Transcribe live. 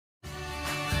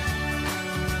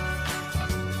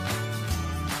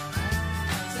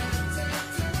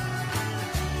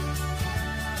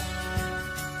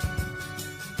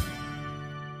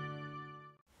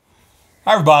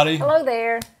Hi, everybody. Hello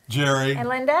there. Jerry. And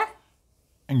Linda.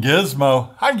 And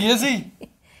Gizmo. Hi, Gizzy.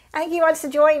 I think he wants to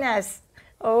join us.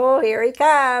 Oh, here he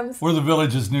comes. We're the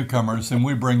Village's Newcomers, and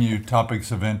we bring you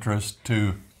topics of interest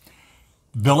to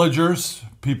villagers,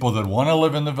 people that want to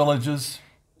live in the villages,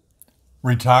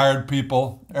 retired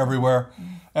people everywhere,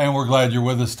 and we're glad you're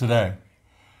with us today.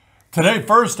 Today,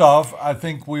 first off, I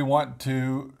think we want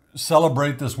to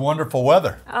celebrate this wonderful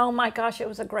weather. Oh my gosh, it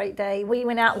was a great day. We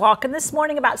went out walking this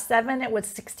morning about 7. It was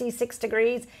 66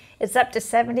 degrees. It's up to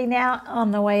 70 now,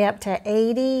 on the way up to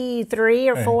 83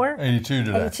 or 4. 82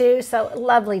 today. 82, so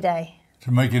lovely day.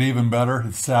 To make it even better,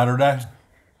 it's Saturday.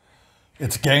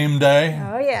 It's game day.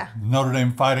 Oh yeah. Notre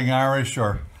Dame Fighting Irish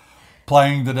are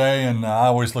playing today, and I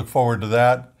always look forward to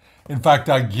that. In fact,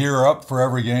 I gear up for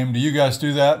every game. Do you guys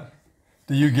do that?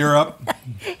 Do you gear up?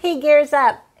 He gears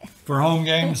up. For home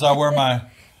games, I wear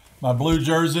my blue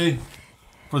jersey.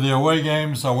 For the away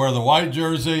games, I wear the white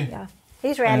jersey. Yeah,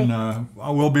 he's ready. And I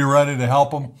will be ready to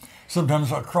help him.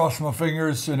 Sometimes I'll cross my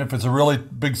fingers, and if it's a really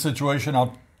big situation,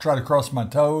 I'll try to cross my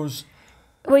toes.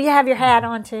 Will you have your hat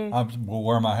on too? I will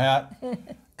wear my hat.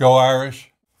 Go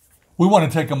Irish. We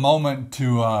want to take a moment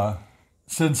to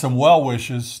send some well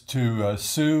wishes to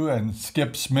Sue and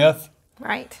Skip Smith.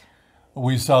 Right.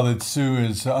 We saw that Sue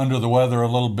is under the weather a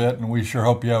little bit, and we sure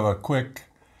hope you have a quick,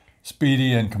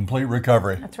 speedy, and complete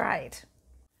recovery. That's right.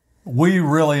 We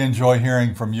really enjoy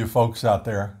hearing from you folks out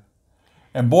there.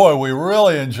 And boy, we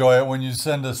really enjoy it when you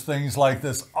send us things like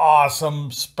this awesome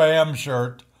spam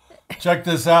shirt. Check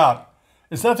this out.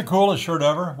 Is that the coolest shirt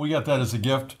ever? We got that as a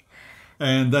gift.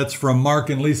 And that's from Mark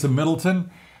and Lisa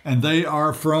Middleton. And they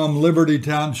are from Liberty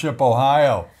Township,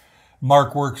 Ohio.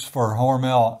 Mark works for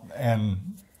Hormel and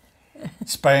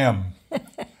spam.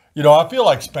 You know, I feel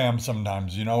like spam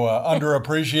sometimes, you know,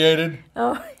 underappreciated.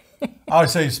 Oh. I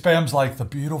always say spam's like the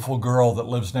beautiful girl that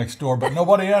lives next door, but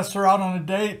nobody asks her out on a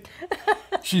date.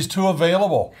 She's too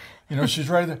available. You know, she's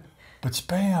right there. But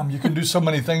spam, you can do so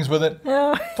many things with it.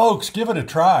 Oh. Folks, give it a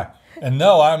try. And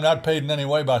no, I'm not paid in any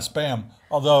way by spam,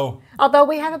 although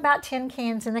we have about 10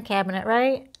 cans in the cabinet,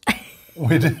 right?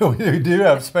 we do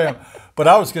have spam. But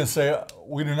I was going to say,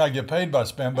 we do not get paid by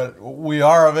spam, but we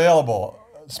are available,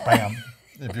 spam,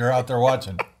 if you're out there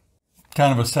watching.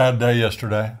 Kind of a sad day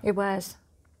yesterday. It was.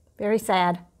 Very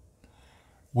sad.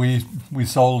 We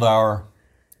sold our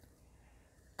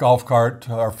golf cart,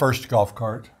 our first golf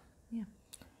cart. Yeah.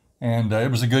 And it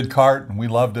was a good cart, and we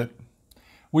loved it.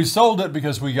 We sold it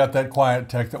because we got that quiet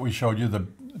tech that we showed you, the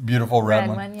beautiful red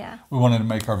one. Yeah. We wanted to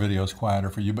make our videos quieter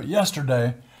for you. But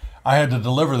yesterday, I had to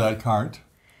deliver that cart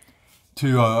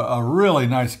to a really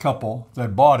nice couple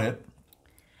that bought it.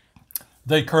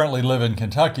 They currently live in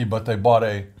Kentucky, but they bought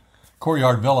a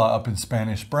courtyard villa up in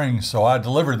Spanish Springs, so I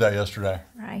delivered that yesterday.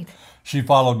 Right. She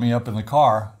followed me up in the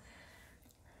car.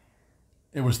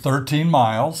 It was 13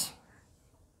 miles,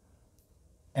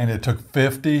 and it took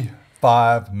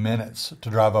 55 minutes to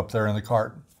drive up there in the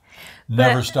cart.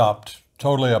 Never stopped.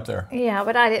 Totally up there. Yeah,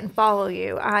 but I didn't follow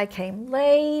you. I came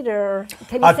later.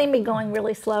 Can you see me going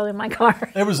really slow in my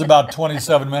car? It was about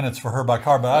 27 minutes for her by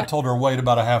car, but I told her wait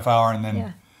about a half hour and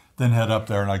then head up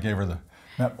there, and I gave her the...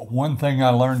 Now, one thing I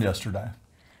learned yesterday,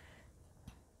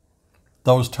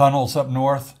 those tunnels up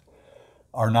north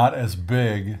are not as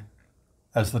big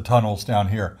as the tunnels down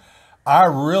here. I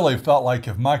really felt like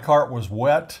if my cart was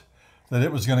wet, that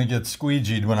it was going to get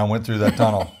squeegeed when I went through that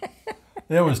tunnel.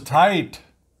 It was tight.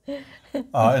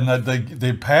 And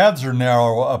the paths are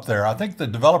narrow up there. I think the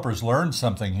developers learned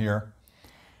something here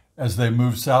as they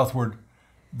move southward.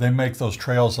 They make those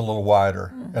trails a little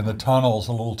wider and the tunnels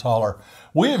a little taller.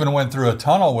 We even went through a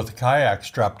tunnel with a kayak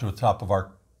strapped to the top of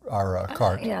our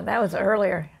cart. Yeah, that was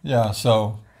earlier. Yeah,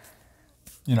 so,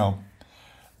 you know,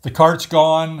 the cart's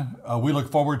gone. We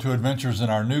look forward to adventures in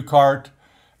our new cart,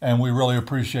 and we really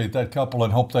appreciate that couple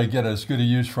and hope they get as good a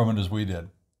use from it as we did.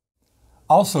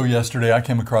 Also yesterday, I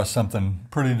came across something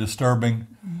pretty disturbing.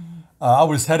 I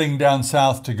was heading down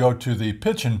south to go to the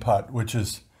Pitch and Putt, which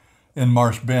is in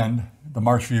Marsh Bend, the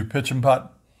Marshview Pitch and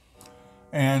Putt,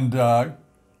 and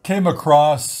came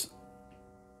across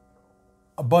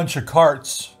a bunch of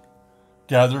carts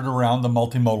gathered around the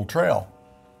multimodal trail.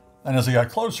 And as I got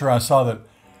closer, I saw that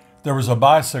there was a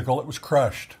bicycle that was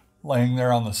crushed, laying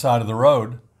there on the side of the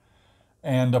road,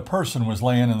 and a person was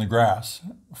laying in the grass,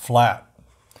 flat.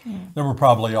 There were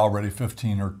probably already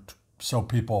 15 or so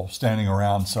people standing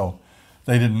around, so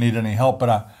they didn't need any help.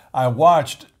 But I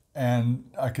watched, and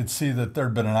I could see that there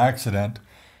had been an accident.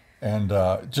 And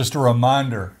just a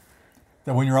reminder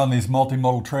that when you're on these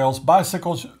multimodal trails,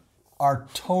 bicycles are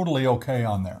totally okay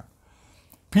on there.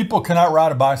 People cannot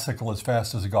ride a bicycle as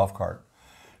fast as a golf cart.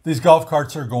 These golf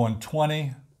carts are going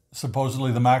 20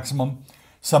 supposedly the maximum.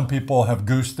 Some people have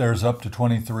goosed theirs up to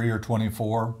 23 or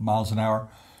 24 miles an hour.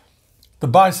 The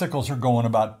bicycles are going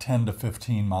about 10 to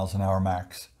 15 miles an hour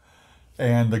max.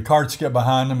 And the carts get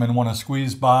behind them and want to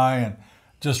squeeze by, and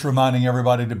just reminding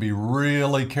everybody to be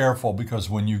really careful, because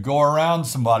when you go around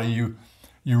somebody, you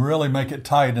really make it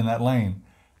tight in that lane.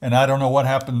 And I don't know what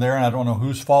happened there, and I don't know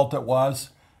whose fault it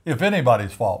was, if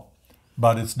anybody's fault.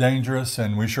 But it's dangerous,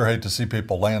 and we sure hate to see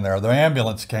people laying there. The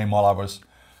ambulance came while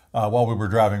we were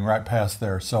driving right past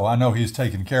there, so I know he's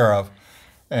taken care of,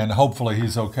 and hopefully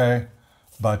he's okay.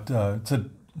 But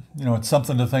it's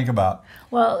something to think about.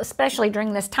 Well, especially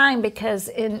during this time, because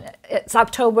it's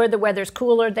October, the weather's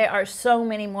cooler. There are so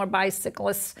many more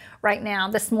bicyclists right now.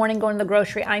 This morning going to the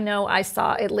grocery, I know I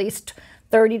saw at least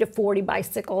 30 to 40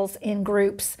 bicycles in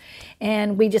groups,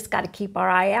 and we just got to keep our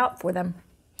eye out for them.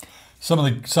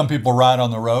 Some people ride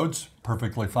on the roads,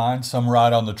 perfectly fine. Some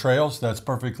ride on the trails, that's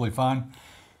perfectly fine.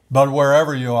 But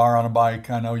wherever you are on a bike,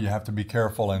 I know you have to be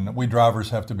careful, and we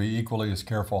drivers have to be equally as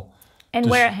careful. And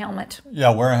wear a helmet. Yeah,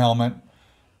 wear a helmet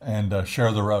and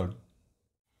share the road.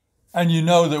 And you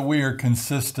know that we are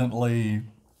consistently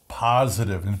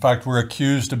positive. In fact, we're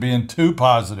accused of being too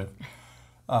positive.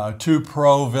 Too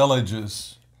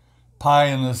pro-villages, pie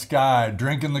in the sky,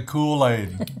 drinking the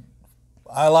Kool-Aid.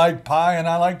 I like pie and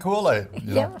I like Kool-Aid.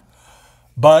 Yeah.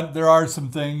 But there are some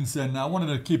things, and I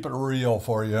wanted to keep it real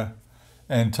for you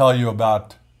and tell you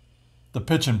about the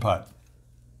pitch and putt.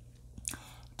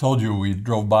 Told you we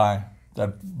drove by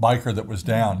that biker that was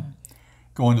down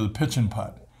going to the pitch and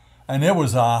putt. And it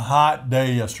was a hot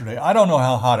day yesterday. I don't know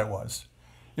how hot it was.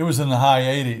 It was in the high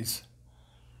 80s,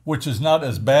 which is not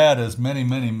as bad as many,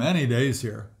 many, many days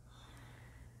here.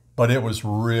 But it was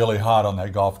really hot on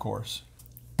that golf course.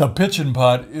 The pitch and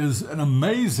putt is an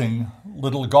amazing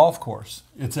little golf course.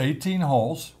 It's 18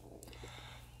 holes.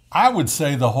 I would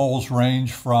say the holes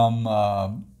range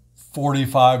from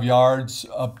 45 yards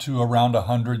up to around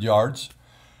 100 yards.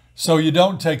 So you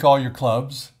don't take all your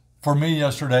clubs. For me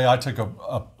yesterday, I took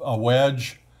a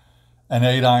wedge, an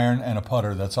 8-iron, and a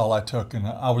putter. That's all I took, and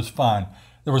I was fine.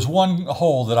 There was one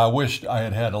hole that I wished I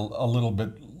had had a little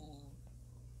bit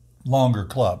longer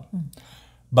club,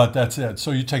 but that's it.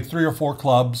 So you take 3 or 4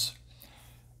 clubs.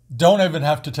 Don't even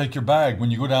have to take your bag.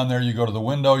 When you go down there, you go to the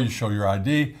window, you show your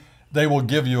ID. They will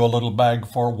give you a little bag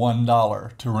for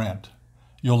 $1 to rent.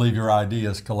 You'll leave your ID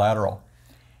as collateral,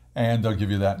 and they'll give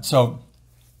you that. So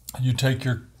you take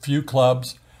your few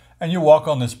clubs, and you walk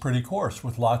on this pretty course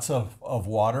with lots of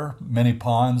water, many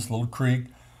ponds, little creek.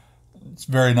 It's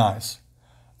very nice.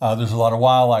 There's a lot of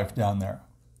wildlife down there.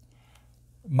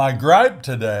 My gripe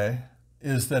today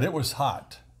is that it was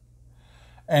hot,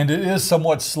 and it is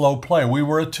somewhat slow play. We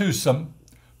were a twosome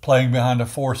playing behind a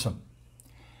foursome.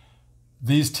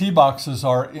 These tee boxes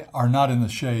are not in the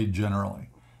shade generally.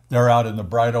 They're out in the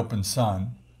bright open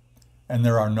sun, and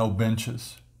there are no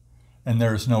benches, and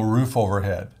there's no roof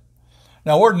overhead.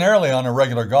 Now, ordinarily on a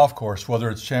regular golf course, whether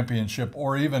it's championship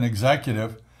or even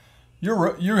executive,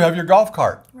 you have your golf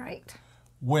cart. Right.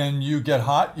 When you get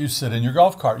hot, you sit in your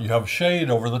golf cart. You have shade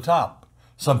over the top.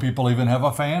 Some people even have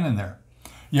a fan in there.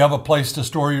 You have a place to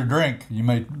store your drink. You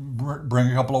may bring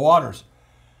a couple of waters.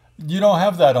 You don't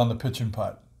have that on the pitch and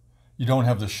putt. You don't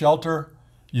have the shelter.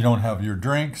 You don't have your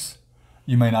drinks.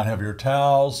 You may not have your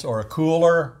towels or a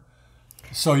cooler.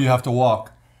 So you have to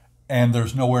walk, and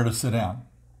there's nowhere to sit down.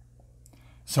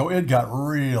 So it got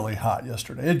really hot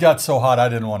yesterday. It got so hot I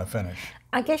didn't want to finish.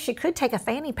 I guess you could take a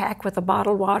fanny pack with a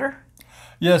bottled water.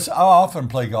 Yes, I often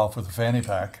play golf with a fanny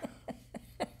pack.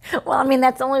 Well, I mean,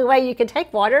 that's the only way you could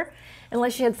take water,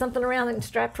 unless you had something around and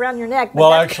strapped around your neck.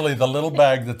 Well, actually, the little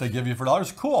bag that they give you for $1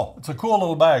 is cool. It's a cool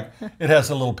little bag. It has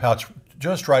a little pouch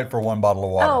just right for 1 bottle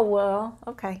of water. Oh, well,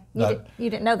 okay. You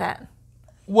didn't know that.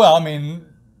 Well, I mean,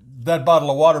 that bottle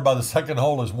of water by the second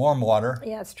hole is warm water.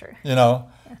 Yeah, that's true. You know.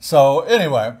 So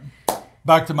anyway,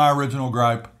 back to my original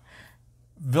gripe.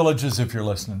 Villages, if you're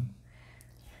listening.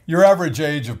 Your average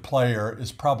age of player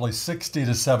is probably 60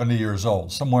 to 70 years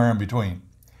old, somewhere in between.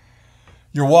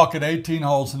 You're walking 18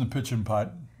 holes in the pitch and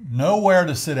putt. Nowhere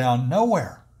to sit down.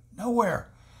 Nowhere.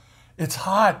 It's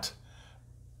hot.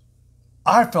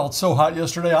 I felt so hot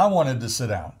yesterday, I wanted to sit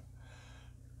down.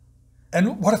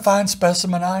 And what a fine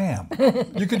specimen I am.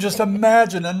 You can just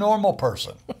imagine a normal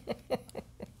person.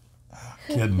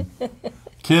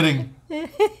 Kidding.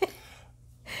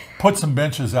 Put some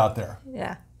benches out there.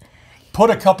 Yeah. Put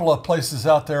a couple of places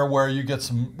out there where you get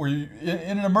some,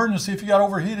 in an emergency, if you got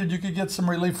overheated, you could get some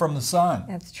relief from the sun.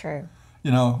 That's true.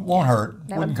 You know, won't hurt.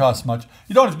 Wouldn't cost much.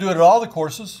 You don't have to do it at all the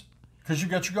courses because you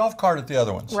got your golf cart at the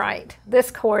other ones. Right.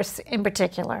 This course in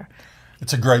particular.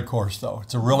 It's a great course, though.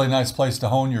 It's a really nice place to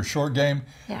hone your short game,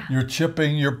 Yeah. your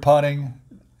chipping, your putting.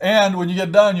 And when you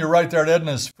get done, you're right there at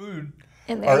Edna's Food,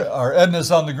 or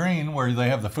Edna's on the Green, where they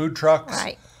have the food trucks.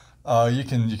 Right. You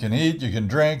can eat, you can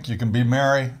drink, you can be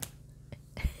merry.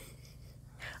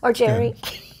 Or Jerry.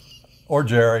 Or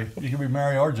Jerry. You can be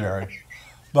Mary or Jerry.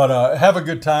 But have a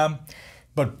good time.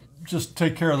 But just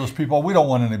take care of those people. We don't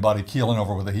want anybody keeling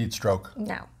over with a heat stroke.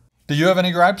 No. Do you have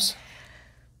any gripes?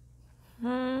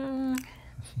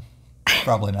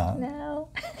 Probably not. No.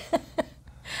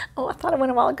 Oh, I thought I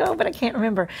went a while ago, but I can't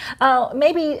remember.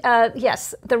 Maybe,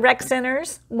 yes, the rec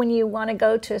centers, when you want to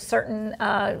go to a certain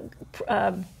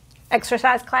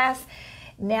exercise class,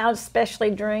 now especially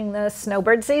during the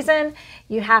snowbird season,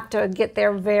 you have to get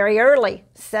there very early,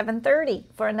 7:30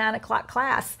 for a 9 o'clock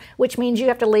class, which means you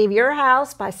have to leave your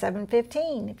house by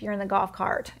 7:15 if you're in the golf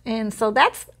cart. And so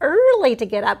that's early to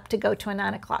get up to go to a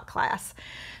 9 o'clock class.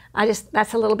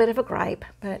 That's a little bit of a gripe,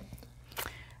 but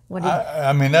what do you...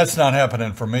 I mean, that's not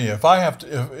happening for me. If I have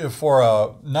to, if for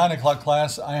a 9 o'clock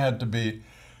class, I had to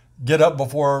get up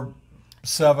before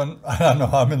 7. I don't know.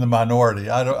 I'm in the minority.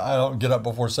 I don't get up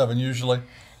before 7 usually.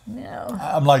 No.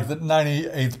 I'm like the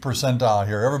 98th percentile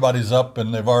here. Everybody's up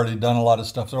and they've already done a lot of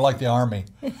stuff. They're like the Army.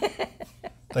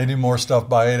 They do more stuff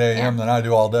by 8 a.m. than I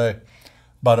do all day.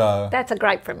 But that's a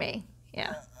gripe for me.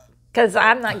 Yeah, because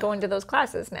I'm not going to those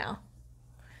classes now.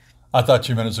 I thought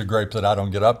you meant it's a gripe that I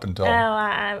don't get up until. Oh,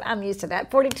 I'm used to that.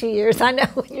 42 years. I know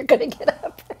when you're going to get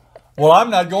up. Well, I'm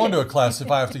not going to a class if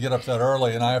I have to get up that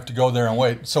early and I have to go there and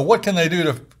wait. So what can they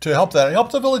do to help that?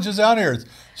 Help the villages out here.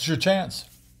 It's your chance.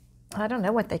 I don't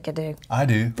know what they could do. I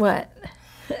do. What?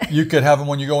 You could have them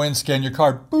when you go in, scan your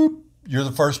card. Boop. You're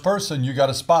the first person. You got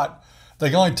a spot. They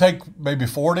can only take maybe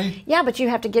 40. Yeah, but you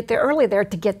have to get there early there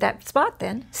to get that spot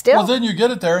then. Still. Well, then you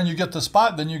get it there and you get the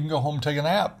spot. Then you can go home and take a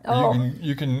nap. Oh.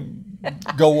 You can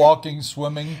go walking,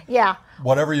 swimming. Yeah.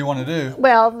 Whatever you want to do.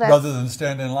 Well, rather than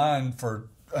stand in line for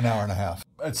an hour and a half.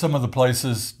 At some of the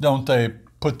places, don't they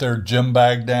put their gym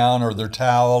bag down or their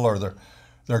towel or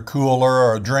their cooler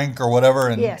or a drink or whatever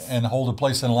and hold a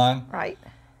place in line? Right.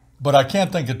 But I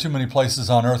can't think of too many places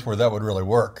on earth where that would really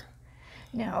work.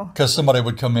 No. Because somebody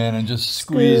would come in and just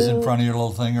squeeze in front of your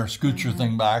little thing or scoot your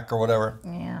thing back or whatever.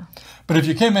 Yeah. But if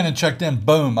you came in and checked in,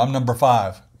 boom, I'm number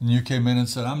 5. And you came in and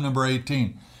said, I'm number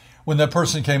 18. When that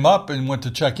person came up and went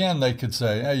to check in, they could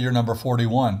say, hey, you're number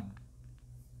 41.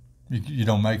 You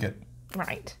don't make it.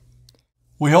 Right.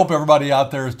 We hope everybody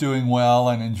out there is doing well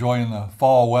and enjoying the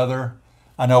fall weather.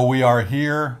 I know we are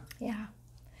here. Yeah.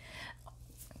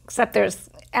 Except there's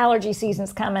allergy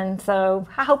season's coming, so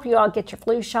I hope you all get your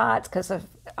flu shots because of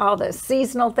all the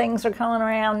seasonal things are going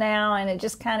around now, and it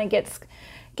just kind of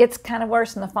gets kind of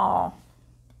worse in the fall.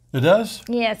 It does?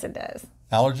 Yes, it does.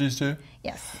 Allergies too?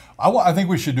 Yes. I think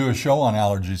we should do a show on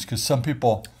allergies because some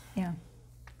people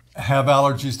have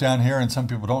allergies down here and some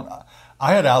people don't.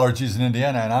 I had allergies in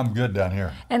Indiana and I'm good down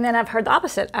here. And then I've heard the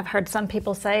opposite. I've heard some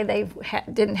people say they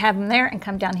didn't have them there and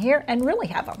come down here and really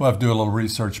have them. We'll have to do a little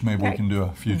research. Maybe we can do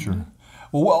a future.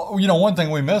 Well, you know, one thing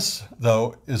we miss,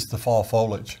 though, is the fall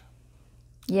foliage.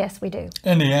 Yes, we do.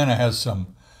 Indiana has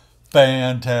some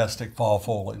fantastic fall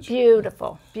foliage.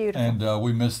 Beautiful, beautiful. And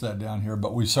we miss that down here,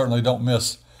 but we certainly don't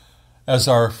miss, as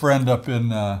our friend up in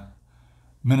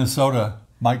Minnesota,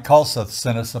 Mike Kalseth,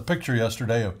 sent us a picture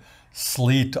yesterday of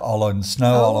sleet and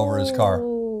snow all over his car.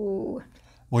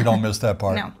 We don't miss that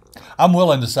part. No. I'm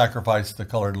willing to sacrifice the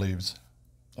colored leaves.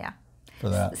 Yeah. For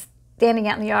that. Standing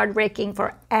out in the yard raking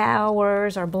for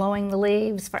hours or blowing the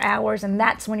leaves for hours, and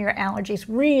that's when your allergies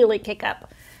really kick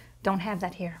up. Don't have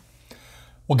that here.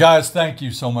 Well, guys, thank you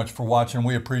so much for watching.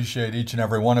 We appreciate each and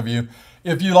every one of you.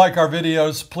 If you like our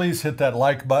videos, please hit that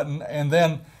like button and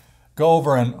then go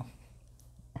over and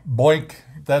boink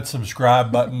that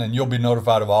subscribe button and you'll be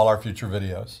notified of all our future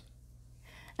videos.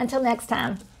 Until next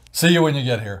time. See you when you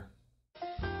get here.